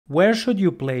Where should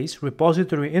you place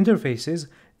repository interfaces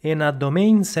in a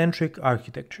domain-centric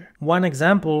architecture? One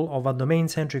example of a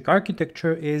domain-centric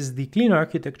architecture is the clean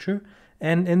architecture,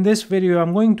 and in this video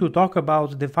I'm going to talk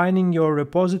about defining your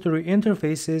repository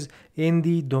interfaces in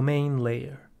the domain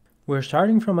layer. We're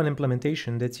starting from an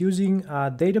implementation that's using a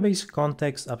database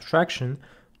context abstraction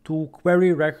to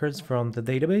query records from the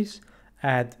database,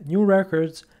 add new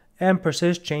records, and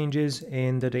persist changes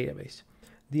in the database.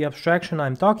 The abstraction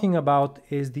I'm talking about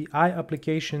is the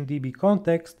iApplication-DB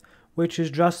context, which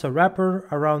is just a wrapper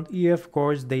around EF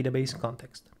Core's database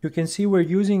context. You can see we're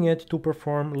using it to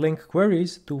perform link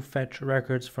queries to fetch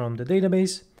records from the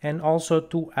database, and also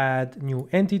to add new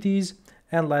entities,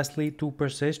 and lastly to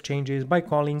persist changes by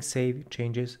calling save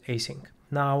changes async.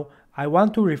 Now, I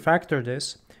want to refactor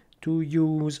this to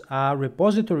use a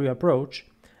repository approach,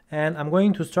 and I'm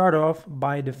going to start off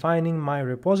by defining my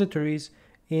repositories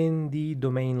in the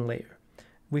domain layer.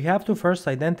 We have to first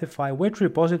identify which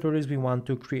repositories we want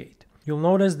to create. You'll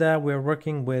notice that we're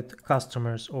working with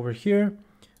customers over here,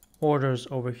 orders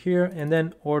over here, and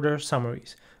then order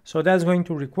summaries. So that's going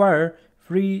to require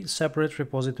 3 separate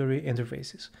repository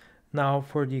interfaces. Now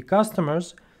for the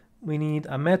customers, we need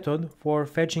a method for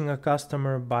fetching a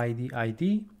customer by the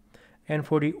ID, and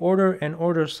for the order and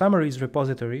order summaries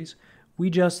repositories, we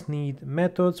just need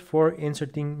methods for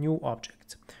inserting new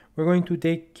objects. We're going to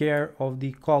take care of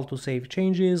the call to save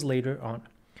changes later on.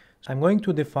 So I'm going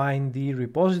to define the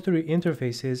repository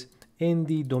interfaces in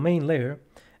the domain layer,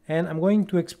 and I'm going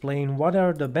to explain what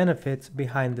are the benefits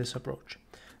behind this approach.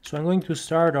 So I'm going to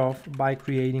start off by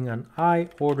creating an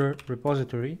iOrder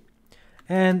repository,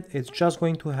 and it's just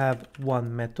going to have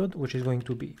one method, which is going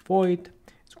to be void.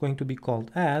 It's going to be called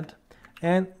add,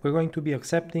 and we're going to be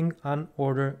accepting an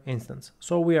order instance.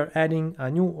 So we are adding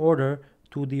a new order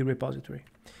to the repository.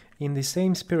 In the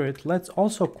same spirit, let's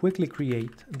also quickly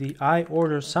create the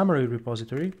iOrder summary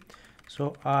repository.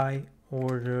 So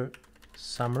iOrder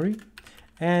summary,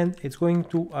 and it's going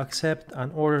to accept an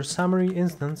order summary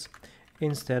instance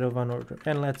instead of an order.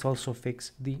 And let's also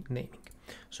fix the naming.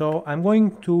 So I'm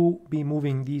going to be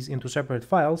moving these into separate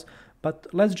files, but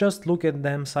let's just look at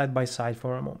them side by side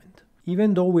for a moment.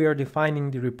 Even though we are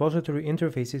defining the repository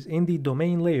interfaces in the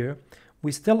domain layer,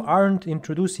 we still aren't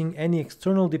introducing any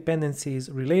external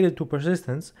dependencies related to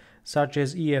persistence, such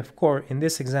as EF Core in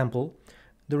this example.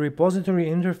 The repository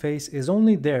interface is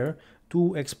only there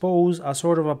to expose a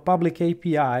sort of a public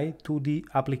API to the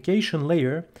application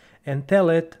layer and tell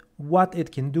it what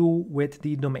it can do with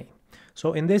the domain.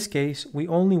 So in this case, we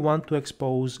only want to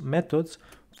expose methods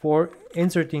for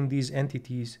inserting these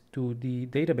entities to the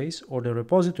database or the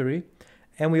repository,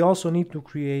 and we also need to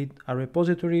create a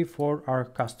repository for our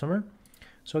customer.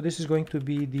 So this is going to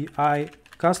be the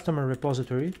iCustomer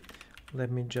repository.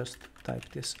 Let me just type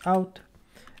this out.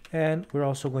 And we're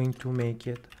also going to make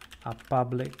it a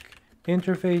public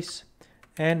interface.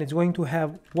 And it's going to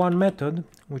have one method,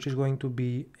 which is going to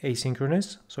be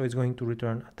asynchronous. So it's going to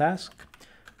return a task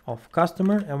of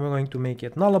customer, and we're going to make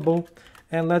it nullable.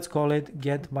 And let's call it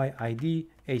getById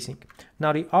async.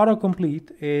 Now the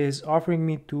autocomplete is offering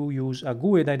me to use a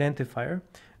GUID identifier.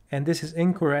 And this is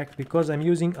incorrect because I'm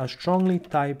using a strongly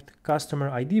typed customer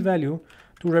ID value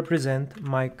to represent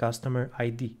my customer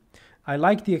ID. I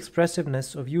like the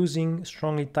expressiveness of using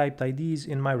strongly typed IDs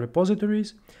in my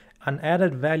repositories. An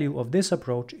added value of this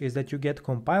approach is that you get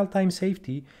compile time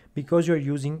safety because you're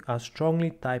using a strongly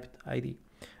typed ID.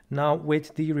 Now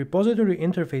with the repository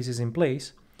interfaces in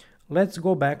place, let's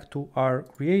go back to our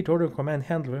create order command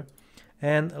handler,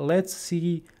 and let's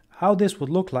see how this would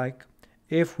look like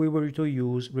if we were to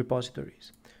use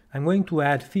repositories. I'm going to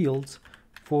add fields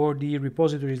for the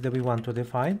repositories that we want to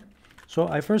define. So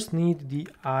I first need the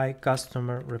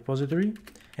iCustomer repository,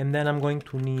 and then I'm going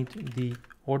to need the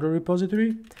order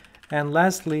repository, and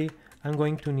lastly I'm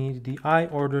going to need the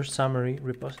iOrder summary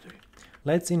repository.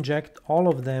 Let's inject all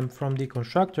of them from the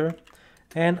constructor,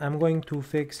 and I'm going to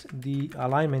fix the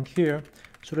alignment here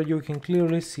so that you can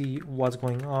clearly see what's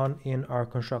going on in our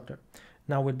constructor.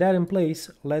 Now with that in place,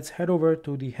 let's head over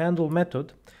to the handle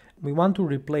method. We want to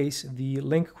replace the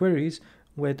link queries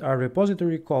with our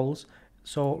repository calls,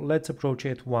 so let's approach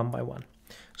it one by one.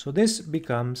 So this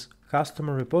becomes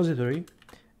customer repository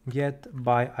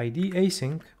getById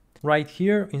async. Right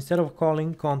here, instead of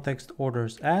calling context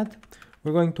orders add,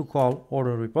 we're going to call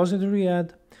order repository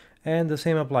add, and the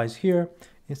same applies here.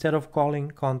 Instead of calling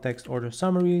context order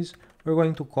summaries, we're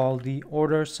going to call the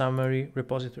order summary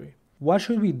repository. What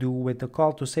should we do with the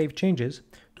call to save changes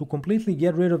to completely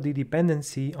get rid of the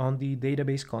dependency on the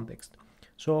database context?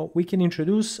 So we can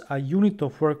introduce a unit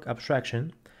of work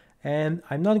abstraction, and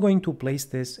I'm not going to place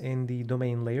this in the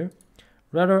domain layer.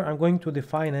 Rather, I'm going to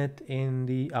define it in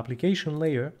the application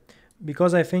layer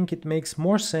because I think it makes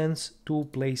more sense to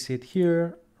place it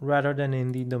here rather than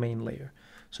in the domain layer.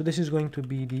 So this is going to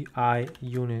be the I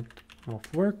unit of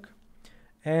work,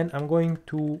 and I'm going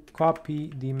to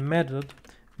copy the method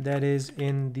that is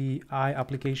in the I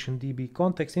application DB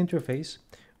context interface,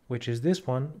 which is this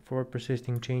one for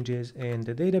persisting changes in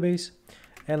the database,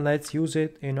 and let's use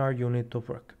it in our unit of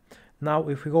work. Now,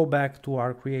 if we go back to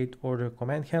our create order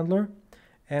command handler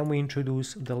and we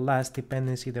introduce the last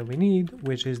dependency that we need,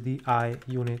 which is the I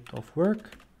unit of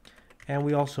work, and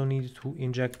we also need to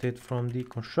inject it from the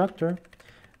constructor,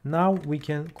 now we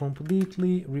can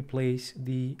completely replace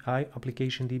the I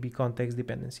application DB context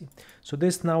dependency. So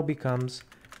this now becomes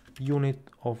unit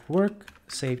of work,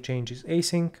 save changes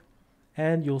async,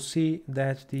 and you'll see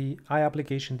that the I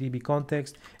application DB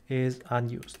context is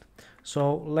unused.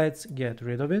 So let's get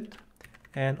rid of it,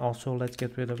 and also let's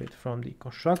get rid of it from the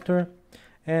constructor,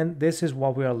 and this is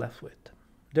what we are left with.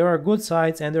 There are good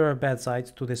sides and there are bad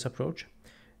sides to this approach.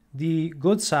 The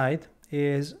good side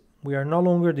is we are no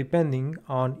longer depending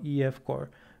on EF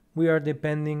core. We are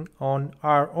depending on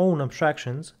our own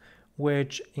abstractions,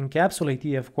 which encapsulate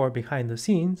EF core behind the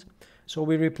scenes. So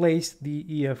we replace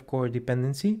the EF core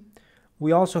dependency.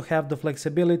 We also have the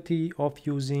flexibility of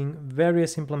using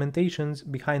various implementations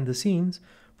behind the scenes.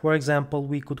 For example,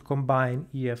 we could combine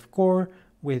EF core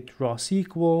with raw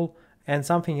SQL and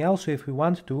something else if we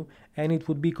want to, and it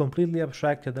would be completely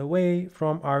abstracted away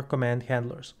from our command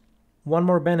handlers. One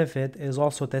more benefit is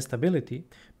also testability,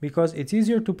 because it's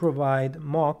easier to provide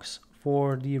mocks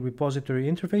for the repository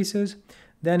interfaces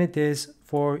than it is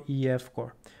for EF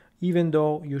core. Even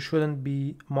though you shouldn't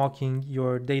be mocking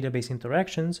your database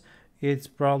interactions, it's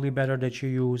probably better that you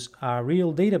use a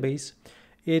real database.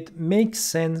 It makes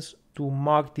sense to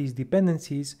mock these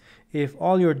dependencies if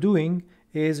all you're doing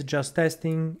is just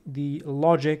testing the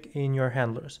logic in your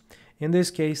handlers. In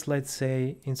this case, let's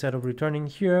say instead of returning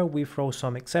here, we throw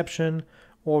some exception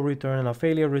or return a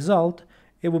failure result.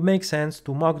 It would make sense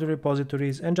to mock the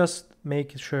repositories and just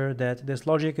make sure that this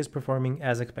logic is performing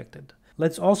as expected.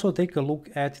 Let's also take a look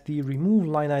at the remove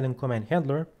line item command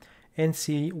handler and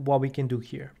see what we can do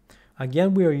here.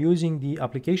 Again, we are using the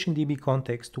application DB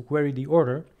context to query the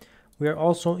order. We are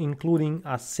also including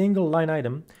a single line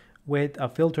item with a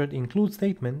filtered include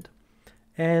statement,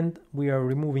 and we are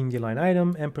removing the line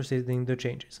item and persisting the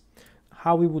changes.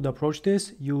 How we would approach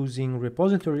this using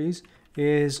repositories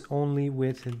is only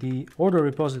with the order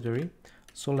repository.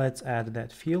 So let's add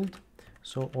that field.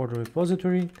 So order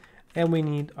repository, and we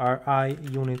need our I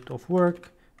unit of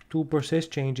work to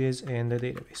persist changes in the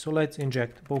database. So let's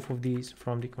inject both of these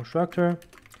from the constructor.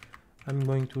 I'm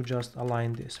going to just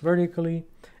align this vertically,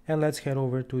 and let's head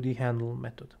over to the handle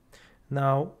method.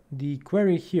 Now the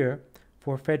query here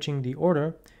for fetching the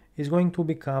order is going to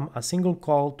become a single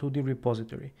call to the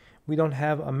repository. We don't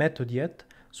have a method yet,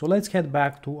 so let's head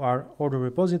back to our order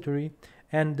repository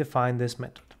and define this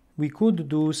method. We could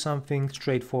do something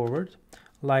straightforward,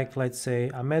 like let's say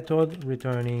a method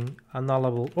returning a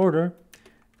nullable order,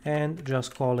 and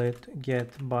just call it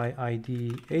get by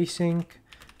ID async,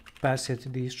 pass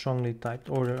it the strongly typed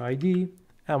order ID,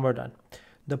 and we're done.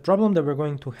 The problem that we're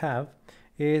going to have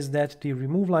is that the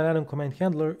remove line item command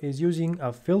handler is using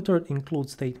a filtered include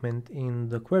statement in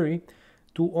the query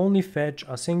to only fetch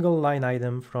a single line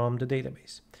item from the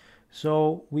database.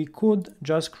 So we could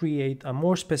just create a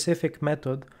more specific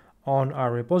method on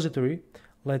our repository,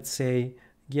 let's say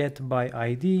get by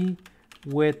ID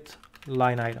with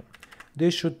line item.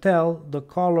 This should tell the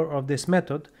caller of this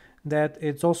method that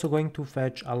it's also going to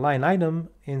fetch a line item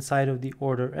inside of the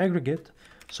order aggregate,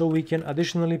 so we can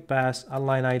additionally pass a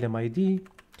line item ID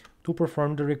to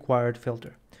perform the required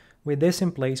filter. With this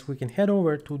in place, we can head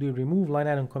over to the remove line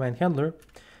item command handler,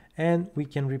 and we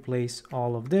can replace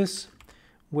all of this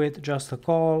with just a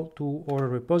call to order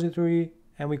repository,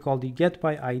 and we call the get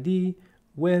by ID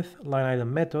with line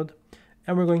item method,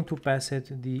 and we're going to pass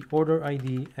it the order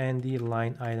ID and the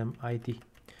line item ID.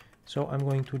 So I'm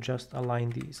going to just align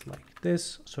these like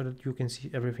this so that you can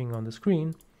see everything on the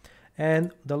screen.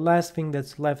 And the last thing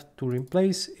that's left to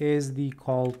replace is the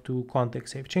call to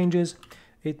context save changes.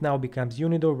 It now becomes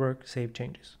unit of work save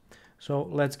changes. So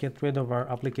let's get rid of our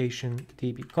application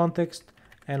DB context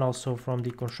and also from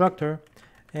the constructor.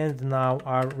 And now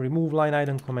our remove line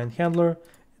item command handler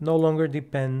no longer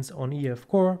depends on EF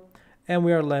core, and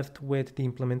we are left with the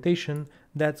implementation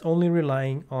that's only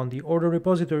relying on the order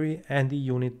repository and the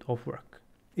unit of work.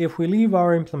 If we leave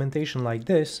our implementation like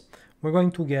this, we're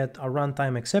going to get a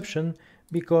runtime exception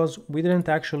because we didn't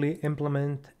actually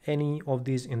implement any of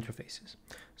these interfaces.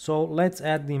 So let's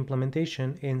add the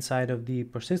implementation inside of the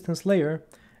persistence layer,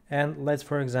 And let's,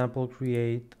 for example,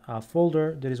 create a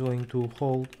folder that is going to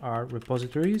hold our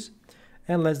repositories,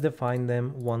 and let's define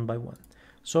them one by one.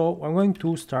 So I'm going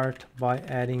to start by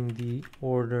adding the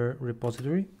order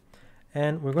repository,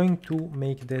 and we're going to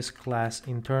make this class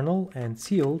internal and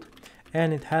sealed,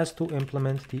 and it has to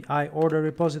implement the iOrder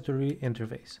repository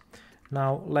interface.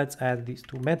 Now let's add these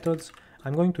two methods.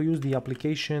 I'm going to use the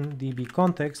application DB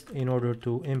context in order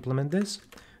to implement this.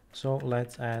 So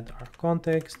let's add our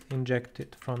context, inject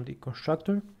it from the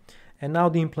constructor, and now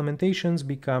the implementations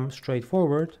become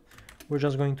straightforward. We're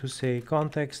just going to say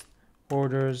context,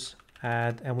 orders,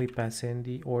 add, and we pass in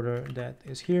the order that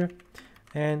is here.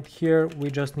 And here we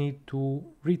just need to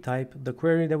retype the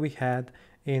query that we had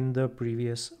in the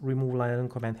previous remove line item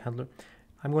command handler.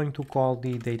 I'm going to call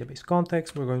the database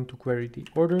context. We're going to query the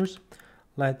orders.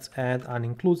 Let's add an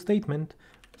include statement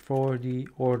for the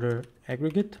order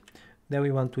aggregate. Then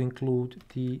we want to include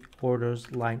the orders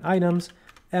line items,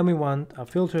 and we want a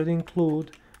filtered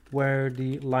include where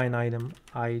the line item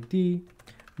ID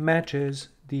matches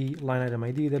the line item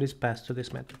ID that is passed to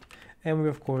this method. And we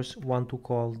of course want to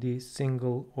call the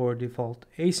single or default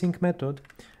async method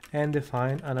and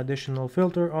define an additional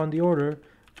filter on the order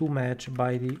to match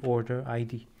by the order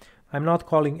ID. I'm not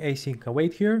calling async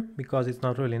await here because it's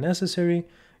not really necessary.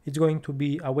 It's going to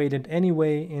be awaited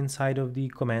anyway inside of the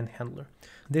command handler.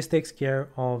 This takes care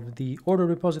of the order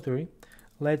repository.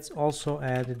 Let's also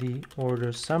add the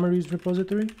order summaries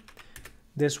repository.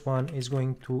 This one is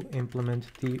going to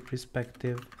implement the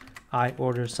respective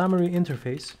iOrder summary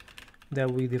interface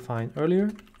that we defined earlier,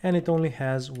 and it only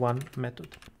has one method.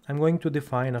 I'm going to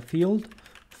define a field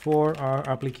for our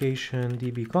application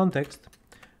DB context,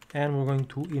 and we're going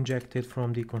to inject it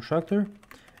from the constructor,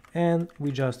 and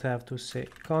we just have to say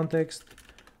context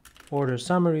order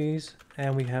summaries,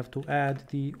 and we have to add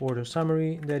the order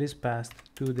summary that is passed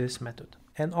to this method.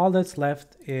 And all that's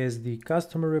left is the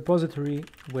customer repository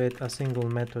with a single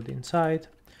method inside.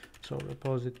 So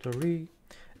repository,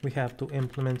 we have to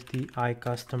implement the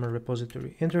iCustomer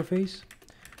repository interface.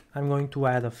 I'm going to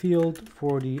add a field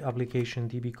for the application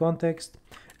DB context,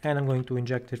 and I'm going to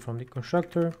inject it from the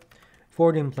constructor.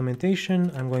 For the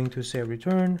implementation, I'm going to say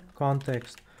return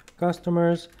context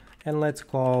customers, and let's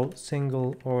call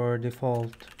single or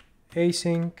default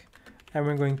async, and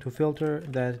we're going to filter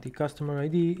that the customer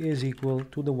ID is equal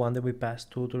to the one that we passed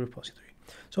to the repository.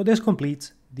 So this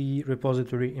completes the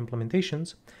repository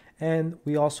implementations, and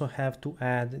we also have to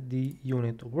add the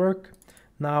unit of work.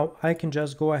 Now I can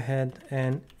just go ahead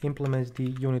and implement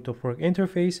the unit of work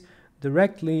interface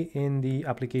directly in the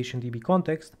application DB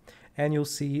context, and you'll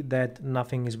see that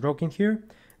nothing is broken here.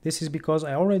 This is because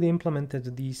I already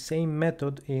implemented the same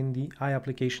method in the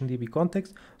iApplication DB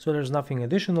context, so there's nothing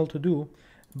additional to do,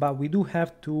 but we do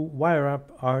have to wire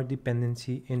up our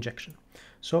dependency injection.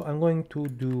 So I'm going to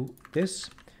do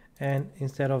this, and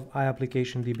instead of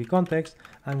iApplication DB context,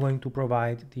 I'm going to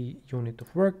provide the unit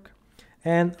of work.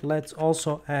 And let's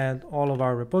also add all of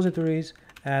our repositories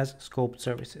as scoped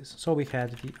services. So we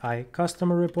had the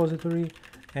iCustomer repository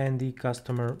and the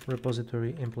customer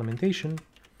repository implementation.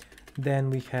 Then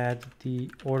we had the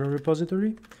order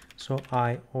repository, so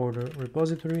iOrder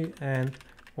repository and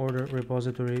order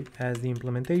repository as the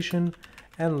implementation.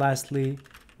 And lastly,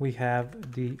 we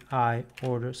have the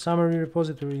iOrder summary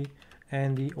repository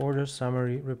and the order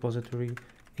summary repository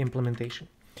implementation.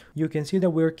 You can see that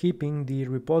we're keeping the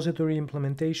repository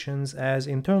implementations as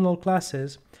internal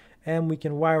classes, and we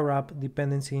can wire up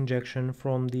dependency injection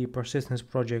from the persistence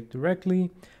project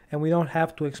directly, and we don't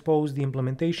have to expose the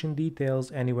implementation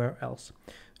details anywhere else.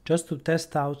 Just to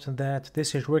test out that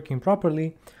this is working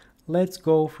properly, let's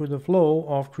go through the flow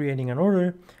of creating an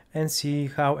order and see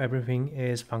how everything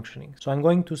is functioning. So I'm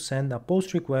going to send a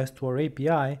post request to our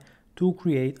API to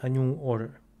create a new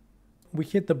order. We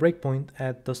hit the breakpoint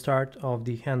at the start of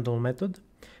the handle method,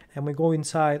 and we go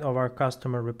inside of our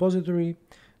customer repository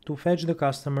to fetch the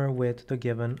customer with the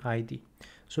given ID.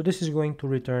 So this is going to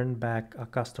return back a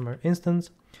customer instance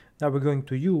that we're going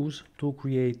to use to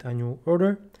create a new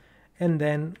order, and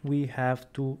then we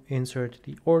have to insert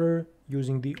the order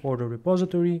using the order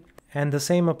repository, and the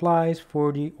same applies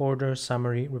for the order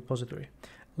summary repository.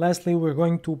 Lastly, we're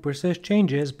going to persist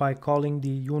changes by calling the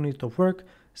unit of work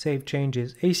save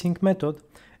changes async method,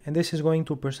 and this is going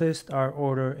to persist our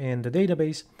order in the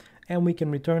database, and we can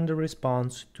return the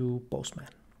response to Postman.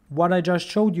 What I just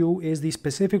showed you is the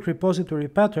specific repository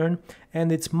pattern,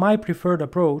 and it's my preferred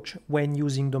approach when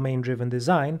using domain-driven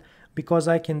design because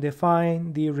I can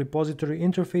define the repository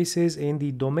interfaces in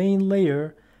the domain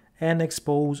layer and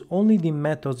expose only the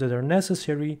methods that are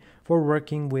necessary for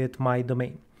working with my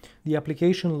domain. The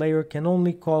application layer can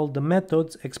only call the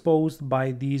methods exposed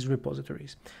by these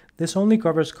repositories. This only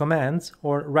covers commands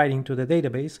or writing to the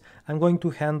database. I'm going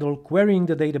to handle querying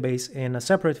the database in a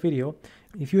separate video.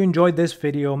 If you enjoyed this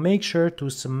video, make sure to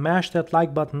smash that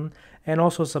like button and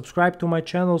also subscribe to my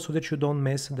channel so that you don't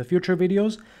miss the future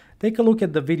videos. Take a look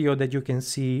at the video that you can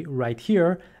see right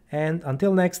here, and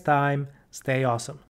until next time, stay awesome.